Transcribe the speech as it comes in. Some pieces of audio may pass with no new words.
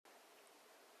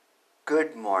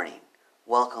Good morning.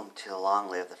 Welcome to the Long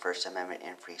Live the First Amendment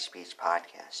and Free Speech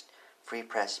podcast. Free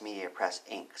Press Media Press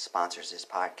Inc. sponsors this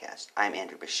podcast. I'm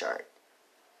Andrew Bouchard.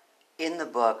 In the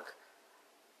book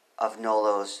of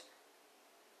Nolo's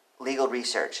Legal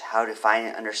Research, How to Find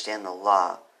and Understand the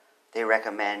Law, they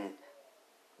recommend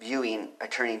viewing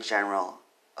Attorney General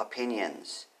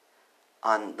opinions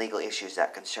on legal issues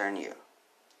that concern you.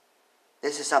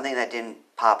 This is something that didn't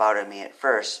pop out at me at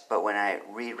first, but when I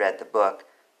reread the book,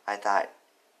 I thought,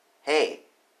 hey,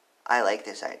 I like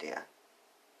this idea.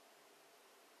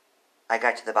 I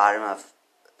got to the bottom of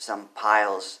some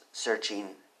piles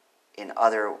searching in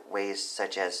other ways,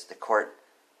 such as the court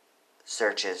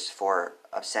searches for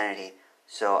obscenity,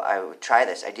 so I would try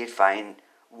this. I did find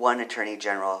one Attorney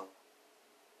General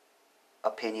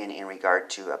opinion in regard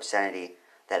to obscenity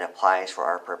that applies for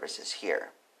our purposes here.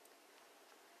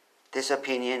 This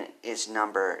opinion is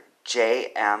number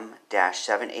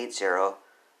JM-780,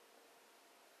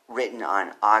 written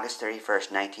on August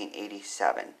 31st,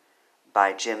 1987,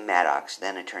 by Jim Maddox,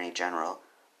 then Attorney General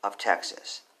of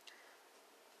Texas.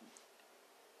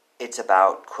 It's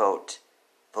about, quote,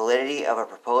 validity of a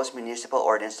proposed municipal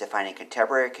ordinance defining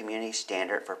contemporary community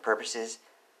standard for purposes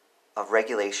of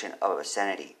regulation of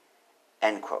obscenity,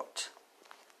 end quote.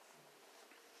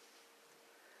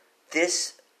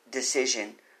 This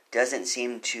decision doesn't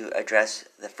seem to address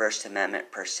the First Amendment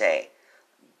per se,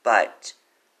 but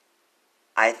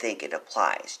I think it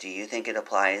applies. Do you think it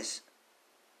applies?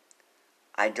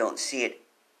 I don't see it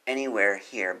anywhere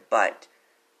here, but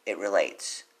it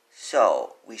relates.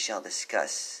 So, we shall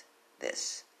discuss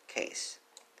this case.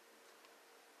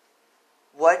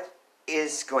 What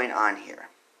is going on here?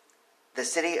 The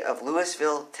city of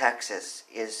Lewisville, Texas,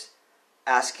 is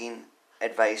asking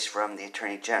advice from the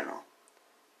Attorney General.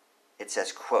 It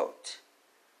says, quote,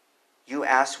 you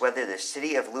asked whether the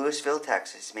city of Lewisville,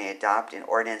 Texas may adopt an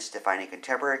ordinance defining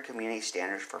contemporary community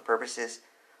standards for purposes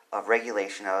of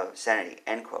regulation of obscenity,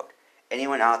 end quote.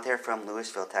 Anyone out there from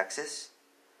Lewisville, Texas?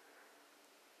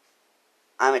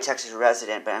 I'm a Texas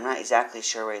resident, but I'm not exactly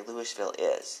sure where Lewisville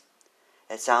is.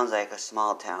 It sounds like a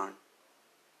small town.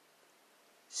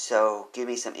 So give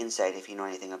me some insight if you know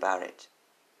anything about it.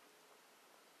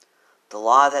 The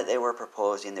law that they were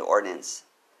proposing, the ordinance,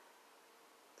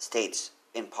 states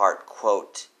in part,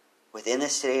 quote, within the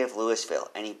city of Lewisville,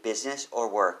 any business or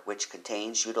work which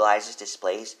contains, utilizes,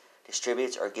 displays,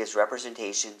 distributes, or gives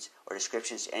representations or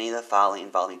descriptions to any of the following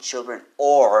involving children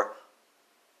or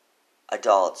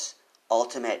adults,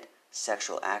 ultimate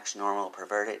sexual acts, normal,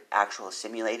 perverted, actual,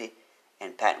 simulated,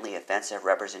 and patently offensive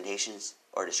representations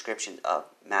or descriptions of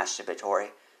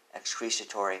masturbatory,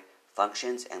 excretory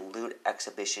functions, and lewd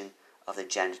exhibition of the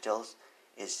genitals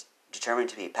is determined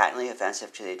to be patently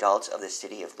offensive to the adults of the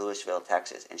city of Lewisville,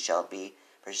 Texas, and shall be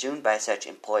presumed by such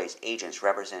employees, agents,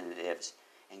 representatives,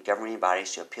 and governing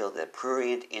bodies to appeal to the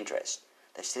prurient interest.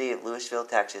 The city of Lewisville,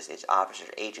 Texas, its officers,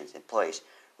 agents, employees,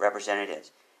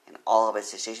 representatives, and all of its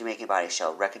decision-making bodies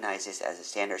shall recognize this as a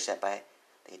standard set by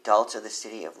the adults of the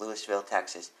city of Lewisville,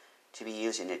 Texas, to be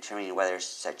used in determining whether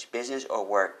such business or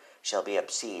work shall be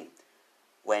obscene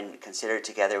when considered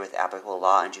together with applicable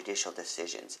law and judicial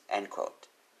decisions, end quote.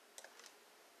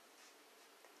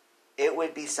 It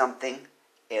would be something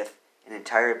if an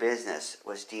entire business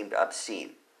was deemed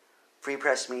obscene. Free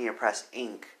Press Media Press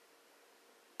Inc.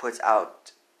 puts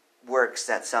out works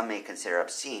that some may consider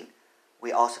obscene.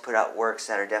 We also put out works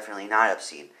that are definitely not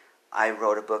obscene. I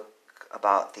wrote a book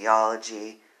about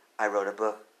theology. I wrote a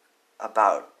book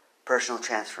about personal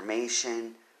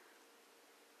transformation.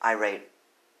 I write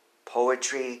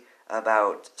poetry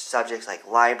about subjects like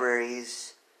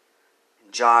libraries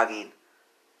and jogging.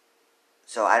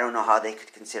 So I don't know how they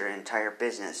could consider an entire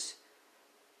business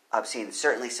obscene.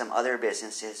 Certainly some other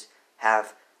businesses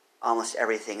have almost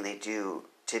everything they do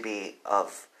to be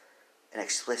of an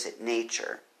explicit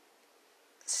nature.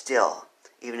 Still,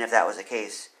 even if that was the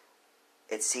case,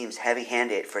 it seems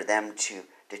heavy-handed for them to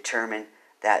determine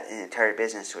that an entire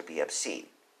business would be obscene.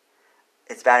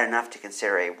 It's bad enough to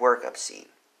consider a work obscene.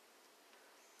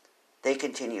 They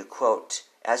continue, quote,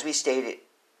 as we stated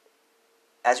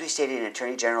in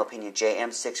Attorney General Opinion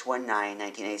JM 619,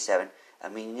 1987, a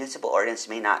municipal ordinance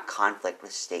may not conflict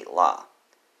with state law.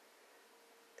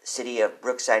 City of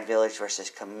Brookside Village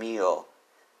versus Camille.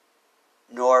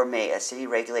 Nor may a city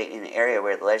regulate in an area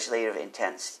where the legislative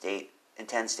intends state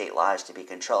laws to be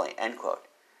controlling, end quote.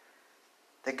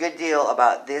 The good deal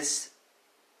about this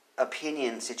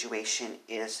opinion situation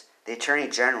is the Attorney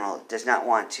General does not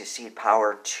want to cede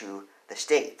power to the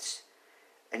states.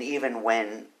 And even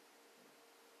when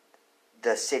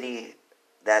the city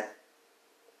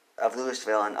of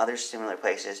Lewisville and other similar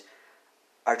places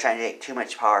are trying to take too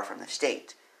much power from the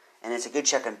state. And it's a good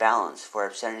check and balance for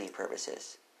obscenity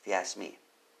purposes, if you ask me.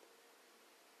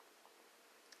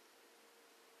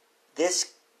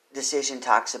 This decision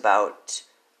talks about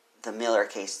the Miller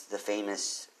case, the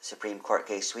famous Supreme Court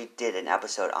case. We did an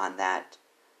episode on that.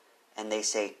 And they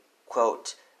say,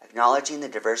 quote, acknowledging the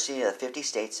diversity of the 50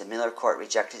 states, the Miller Court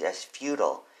rejected as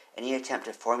futile any attempt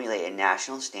to formulate a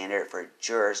national standard for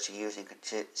jurors to use in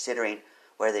considering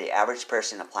whether the average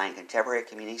person applying contemporary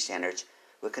community standards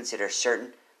would consider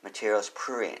certain materials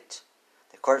prurient.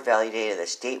 The court validated the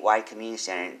statewide community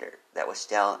standard that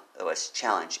was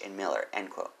challenged in Miller, end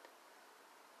quote.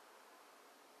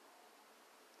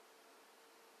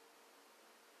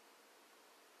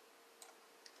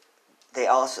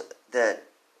 The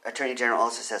Attorney General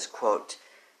also says, quote,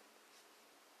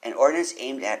 an ordinance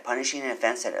aimed at punishing an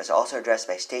offense that is also addressed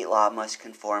by state law must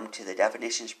conform to the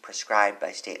definitions prescribed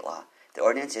by state law. If the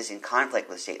ordinance is in conflict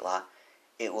with state law,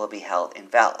 it will be held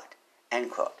invalid,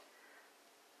 end quote.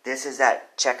 This is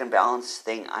that check and balance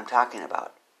thing I'm talking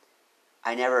about.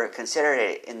 I never considered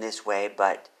it in this way,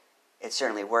 but it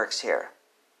certainly works here.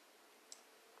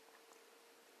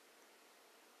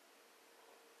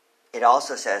 It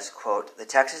also says, quote, the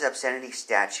Texas obscenity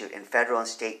statute in federal and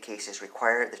state cases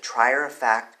require the trier of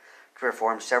fact to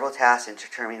perform several tasks in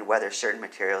determining whether certain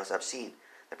material is obscene.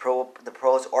 The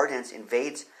proposed ordinance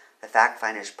invades the fact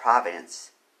finder's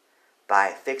province by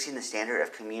fixing the standard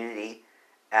of community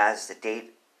as the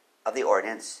date of the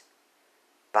ordinance,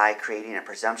 by creating a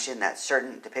presumption that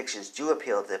certain depictions do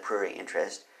appeal to the prurient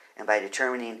interest, and by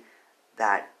determining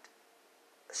that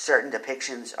certain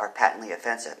depictions are patently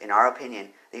offensive. In our opinion,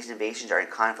 these invasions are in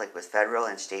conflict with federal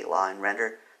and state law and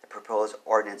render the proposed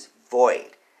ordinance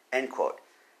void, end quote.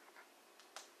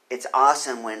 It's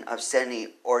awesome when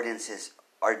obscenity ordinances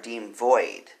are deemed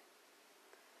void.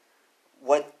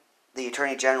 What the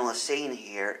Attorney General is saying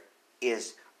here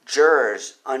is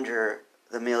jurors under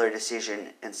the Miller decision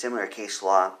and similar case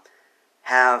law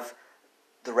have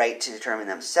the right to determine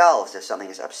themselves if something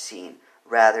is obscene,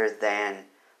 rather than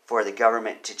for the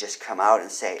government to just come out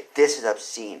and say, this is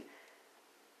obscene.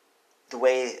 The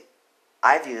way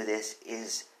I view this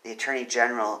is the Attorney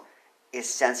General is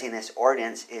sensing this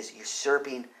ordinance is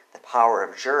usurping the power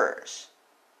of jurors.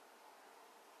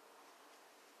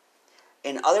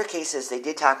 In other cases, they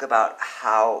did talk about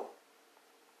how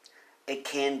it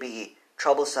can be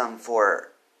troublesome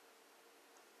for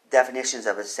definitions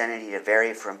of obscenity to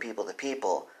vary from people to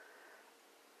people.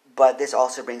 But this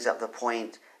also brings up the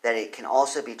point that it can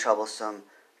also be troublesome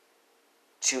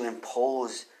to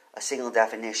impose a single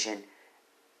definition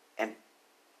and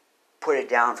put it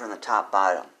down from the top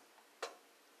bottom.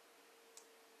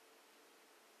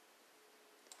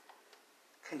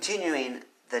 Continuing,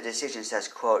 the decision says,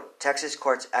 quote, Texas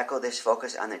courts echo this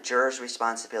focus on the juror's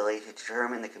responsibility to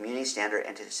determine the community standard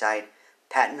and to decide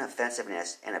patent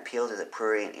offensiveness and appeal to the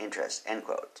prurient interest, end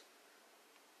quote.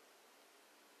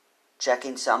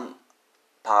 Checking some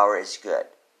power is good.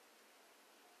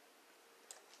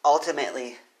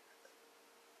 Ultimately,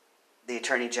 the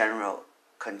Attorney General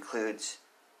concludes,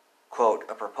 quote,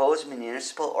 a proposed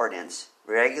municipal ordinance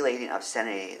regulating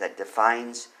obscenity that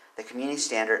defines the community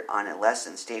standard on a less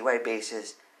than statewide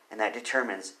basis and that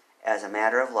determines, as a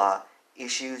matter of law,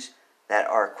 issues that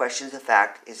are questions of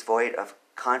fact is void of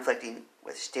conflicting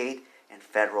with state and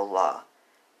federal law,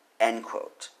 end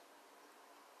quote.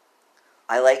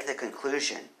 I like the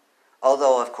conclusion,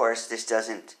 although, of course, this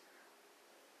doesn't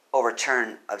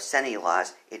overturn obscenity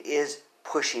laws. It is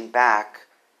pushing back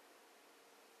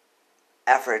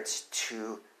efforts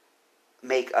to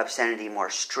make obscenity more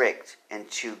strict and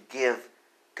to give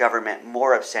government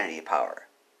more obscenity power.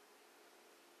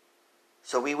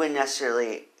 So we wouldn't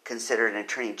necessarily consider an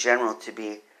attorney general to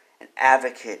be an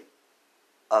advocate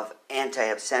of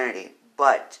anti-obscenity,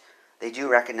 but they do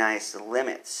recognize the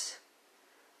limits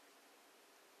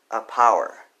of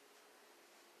power.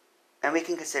 And we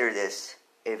can consider this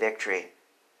a victory.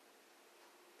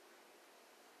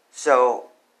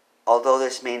 So, although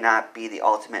this may not be the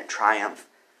ultimate triumph,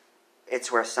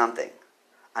 it's worth something.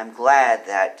 I'm glad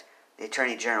that the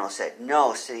Attorney General said,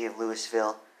 no, City of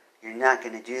Louisville, you're not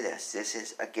going to do this. This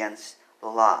is against the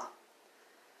law.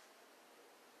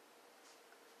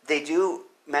 They do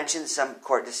mention some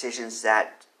court decisions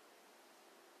that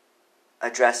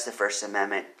address the First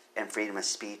Amendment and freedom of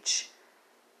speech.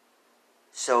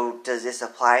 So, does this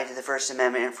apply to the First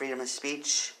Amendment and freedom of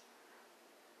speech?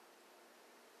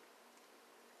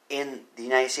 In the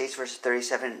United States versus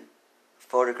 37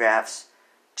 photographs,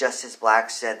 Justice Black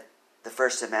said the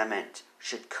First Amendment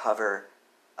should cover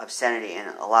obscenity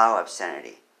and allow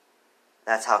obscenity.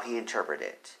 That's how he interpreted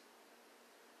it.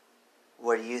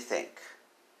 What do you think?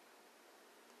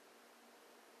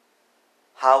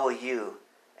 How will you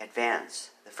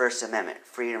advance the First Amendment,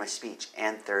 freedom of speech,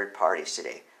 and third parties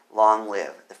today? Long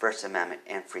live the First Amendment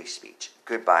and free speech.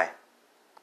 Goodbye.